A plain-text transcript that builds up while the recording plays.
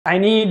I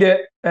need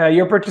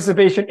your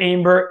participation,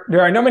 Amber.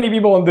 There are not many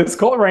people on this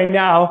call right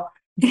now,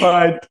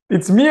 but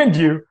it's me and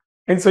you.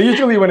 And so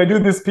usually when I do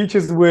these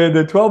speeches with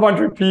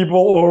 1,200 people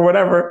or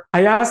whatever,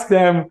 I ask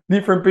them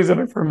different pieces of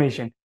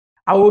information.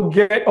 I will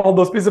get all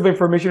those pieces of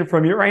information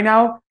from you right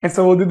now. And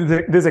so we'll do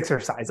this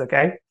exercise,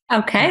 okay?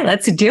 Okay,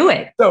 let's do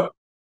it. So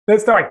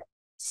let's start.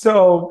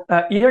 So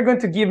you're going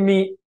to give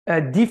me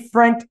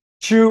different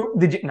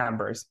two-digit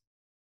numbers,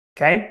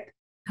 okay?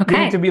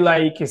 They need to be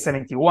like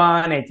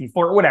 71,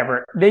 84,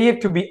 whatever. They have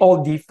to be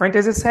all different,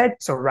 as I said,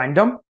 so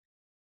random.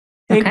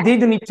 And they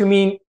don't need to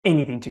mean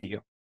anything to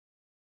you.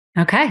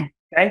 Okay.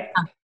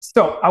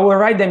 So I will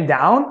write them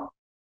down,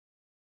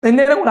 and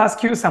then I will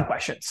ask you some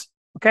questions,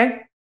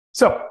 okay?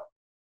 So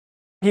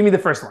give me the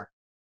first one.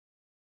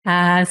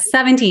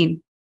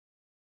 17.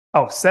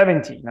 Oh,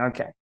 17,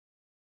 okay.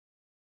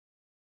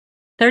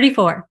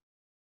 34.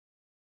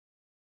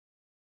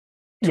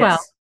 12.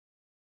 Yes.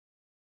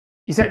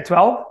 You said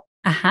 12?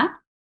 Uh-huh.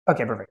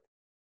 Okay, perfect.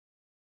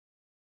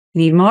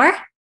 Need more?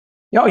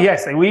 Oh,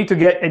 yes, we need to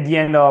get at the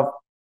end of...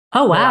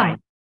 Oh, wow. Line.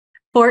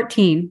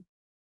 14.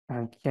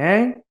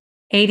 Okay.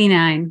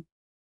 89.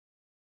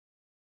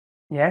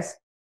 Yes.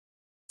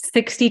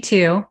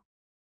 62.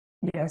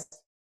 Yes.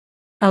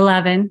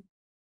 11.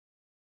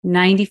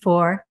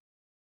 94.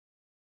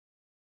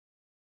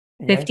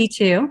 Yes.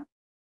 52.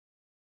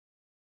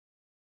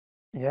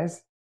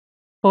 Yes.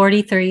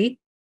 43.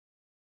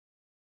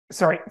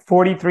 Sorry,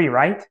 43,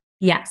 right?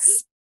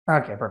 Yes.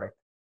 Okay, perfect.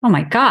 Oh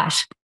my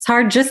gosh. It's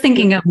hard just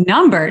thinking of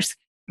numbers.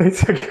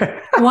 It's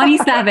okay.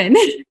 27.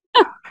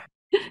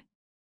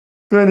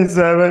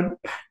 27.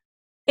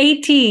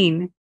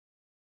 18.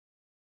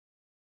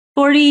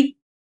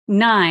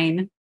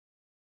 49.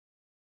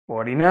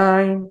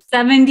 49.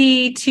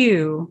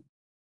 72.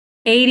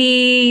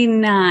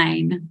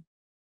 89.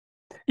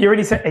 You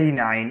already said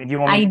 89. Do you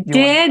want me? I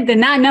did.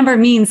 Then that number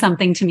means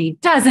something to me,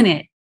 doesn't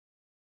it?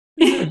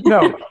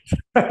 No.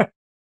 But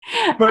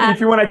if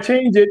you want to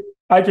change it,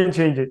 I can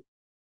change it.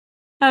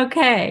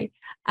 Okay.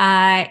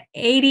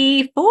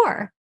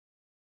 84.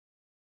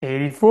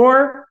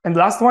 84. And the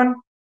last one?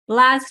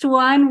 Last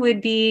one would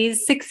be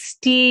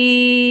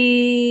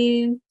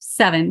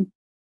 67.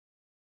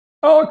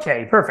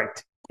 Okay,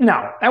 perfect.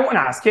 Now, I want to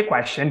ask you a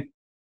question.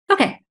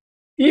 Okay.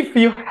 If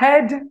you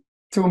had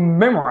to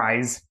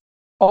memorize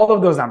all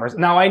of those numbers,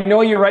 now I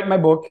know you write my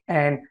book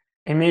and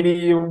maybe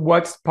you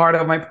watch part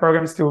of my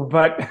programs too,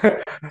 but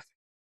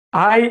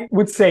I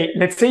would say,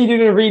 let's say you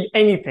didn't read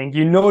anything,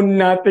 you know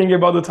nothing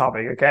about the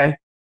topic, okay?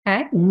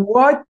 Okay.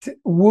 What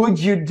would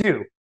you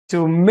do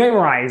to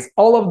memorize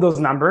all of those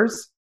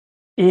numbers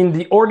in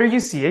the order you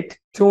see it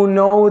to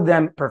know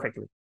them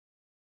perfectly?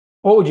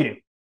 What would you do?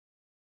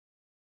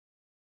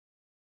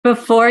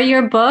 Before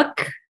your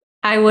book,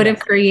 I would have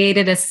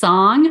created a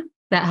song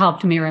that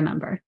helped me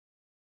remember.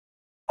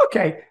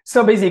 Okay,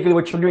 so basically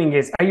what you're doing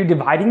is, are you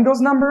dividing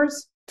those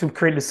numbers to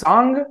create a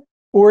song,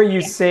 or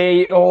you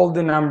say all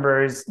the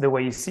numbers the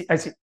way you see? I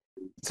see.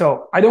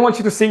 So I don't want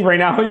you to sing right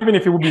now, even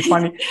if it would be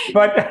funny,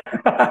 but...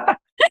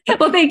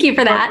 Well, thank you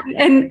for that.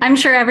 And I'm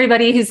sure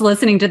everybody who's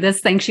listening to this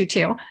thanks you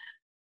too.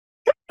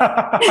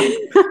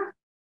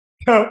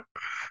 No,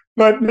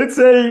 but let's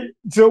say,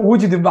 so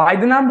would you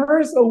divide the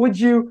numbers or would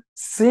you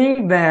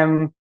sing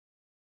them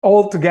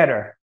all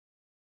together?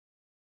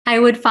 I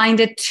would find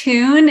a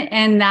tune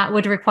and that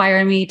would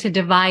require me to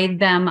divide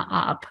them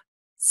up.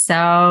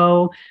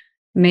 So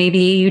maybe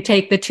you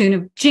take the tune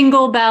of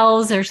Jingle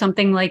Bells or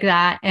something like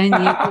that, and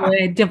you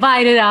would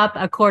divide it up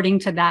according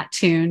to that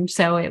tune.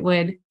 So it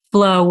would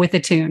flow with the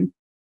tune.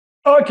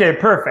 Okay,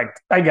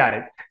 perfect. I got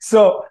it.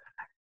 So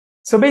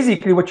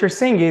basically what you're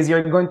saying is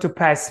you're going to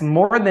pass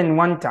more than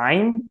one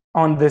time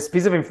on this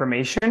piece of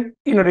information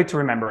in order to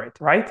remember it,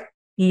 right?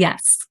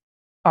 Yes.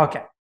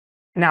 Okay.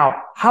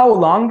 Now, how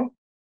long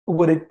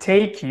would it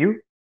take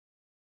you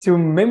to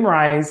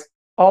memorize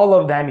all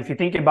of them if you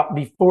think about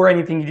before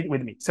anything you did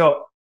with me?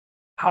 So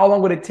how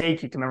long would it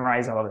take you to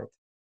memorize all of it?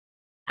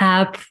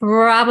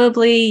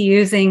 Probably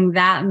using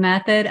that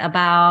method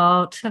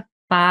about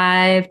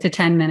 5 to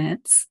 10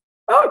 minutes.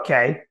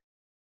 Okay.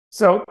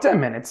 So 10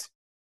 minutes.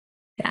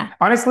 Yeah.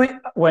 Honestly,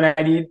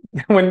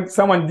 when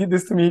someone did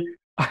this to me,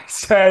 I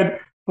said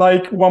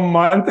like 1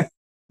 month.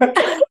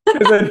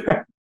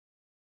 It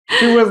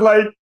was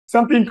like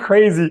something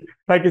crazy.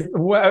 Like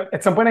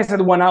at some point I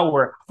said 1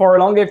 hour. For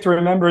long I have to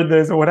remember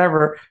this or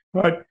whatever.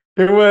 But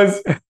it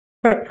was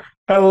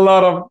a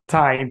lot of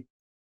time.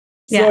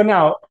 Yeah. So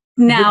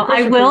now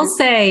I will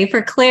say,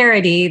 for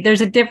clarity,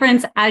 there's a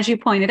difference, as you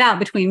pointed out,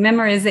 between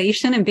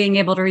memorization and being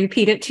able to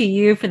repeat it to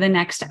you for the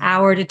next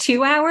hour to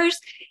 2 hours,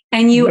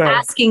 and you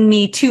asking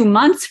me 2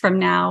 months from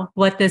now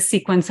what this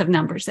sequence of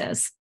numbers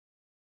is.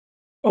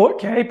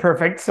 Okay,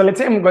 perfect. So let's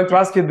say I'm going to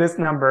ask you these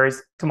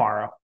numbers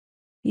tomorrow.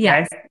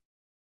 Yes. Okay?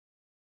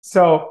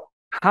 So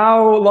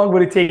how long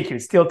would it take you?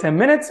 Still 10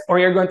 minutes? Or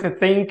you're going to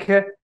think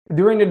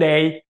during the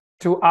day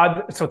to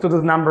add to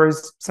those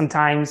numbers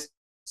sometimes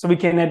so we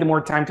can add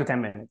more time to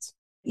 10 minutes?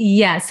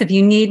 Yes. If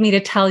you need me to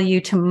tell you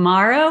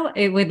tomorrow,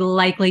 it would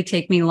likely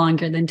take me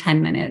longer than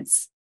 10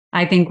 minutes.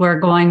 I think we're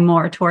going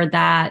more toward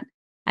that.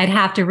 I'd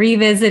have to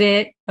revisit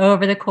it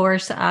over the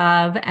course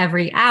of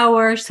every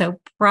hour. So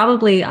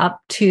probably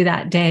up to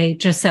that day,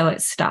 just so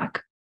it's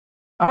stuck.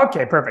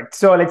 Okay, perfect.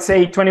 So let's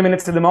say 20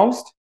 minutes at the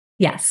most.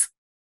 Yes.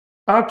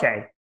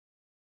 Okay.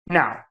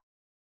 Now,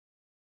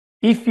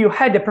 if you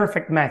had the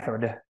perfect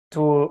method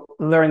to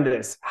learn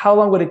this, how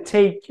long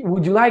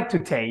would you like to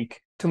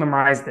take to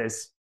memorize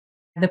this?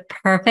 The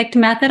perfect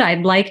method,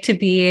 I'd like to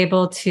be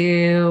able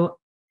to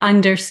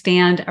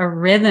understand a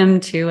rhythm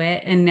to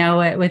it and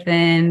know it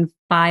within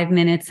 5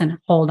 minutes and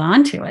hold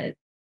on to it.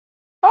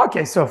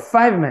 Okay, so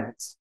 5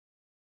 minutes.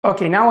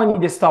 Okay, now I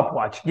need a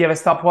stopwatch. Do you have a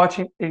stopwatch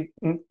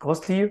close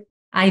to you?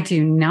 I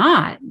do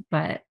not,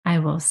 but I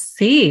will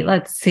see.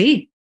 Let's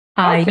see.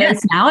 Okay.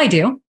 Yes, now I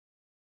do.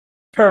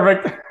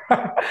 Perfect.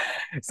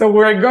 So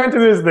we're going to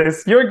do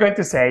this. You're going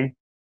to say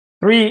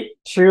 3,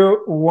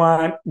 2,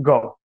 1,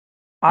 go.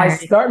 I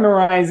start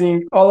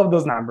memorizing all of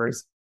those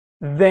numbers.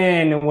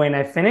 Then when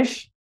I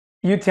finish,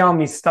 you tell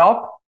me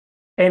stop.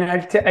 And I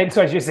will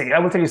tell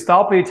you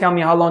stop, and you tell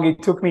me how long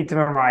it took me to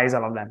memorize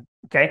all of them.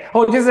 Okay?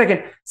 Oh, just a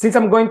second. Since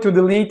I'm going to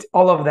delete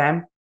all of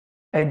them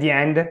at the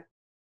end,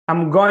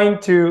 I'm going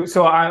to.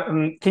 So,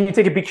 can you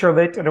take a picture of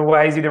it?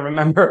 Otherwise, you don't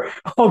remember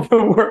all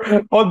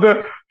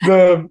the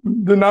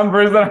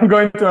numbers that I'm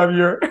going to have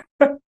here.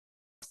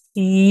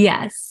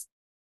 Yes,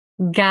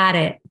 got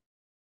it.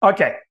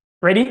 Okay,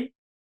 ready?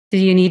 Do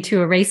you need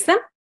to erase them?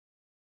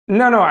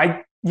 No.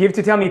 You have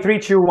to tell me 3,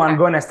 2, 1.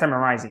 Go and I start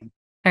memorizing.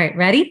 All right,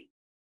 ready?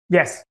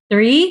 Yes.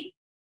 3,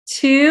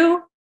 2,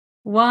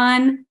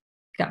 1,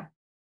 go.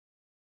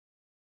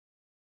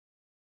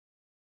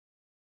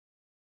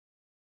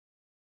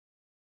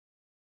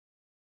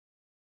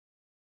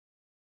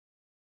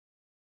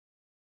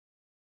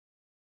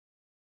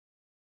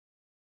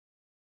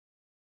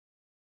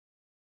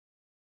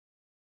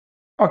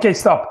 Okay,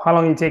 stop. How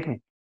long did it take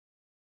me?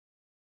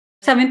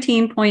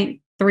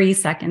 17.3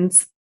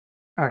 seconds.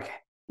 Okay,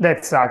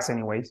 that sucks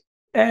anyways.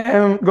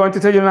 I'm going to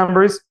tell you the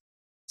numbers.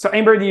 So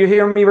Amber, do you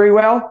hear me very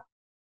well?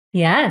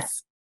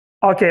 Yes.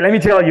 Okay, let me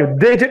tell you,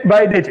 digit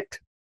by digit.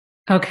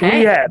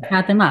 Okay, We have,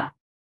 got them up.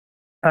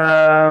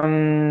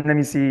 let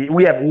me see.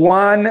 We have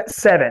 1,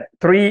 7,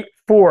 3,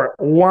 4,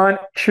 1,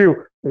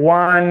 2,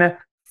 1,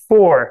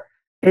 4,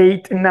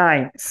 8,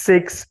 9,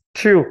 6,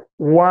 2,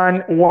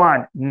 1,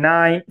 1,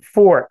 9,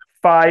 4,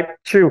 5,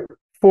 2,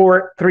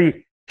 4,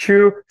 3,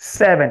 2,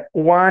 7,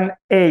 1,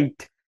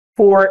 8,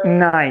 4,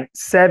 9,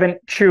 7,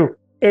 2,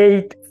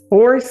 8,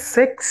 4,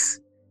 6,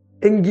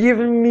 and give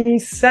me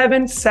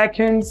 7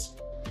 seconds.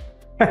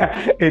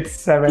 It's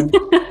 7.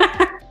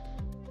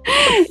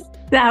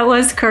 That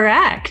was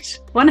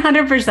correct.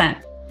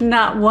 100%.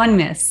 Not one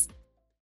miss.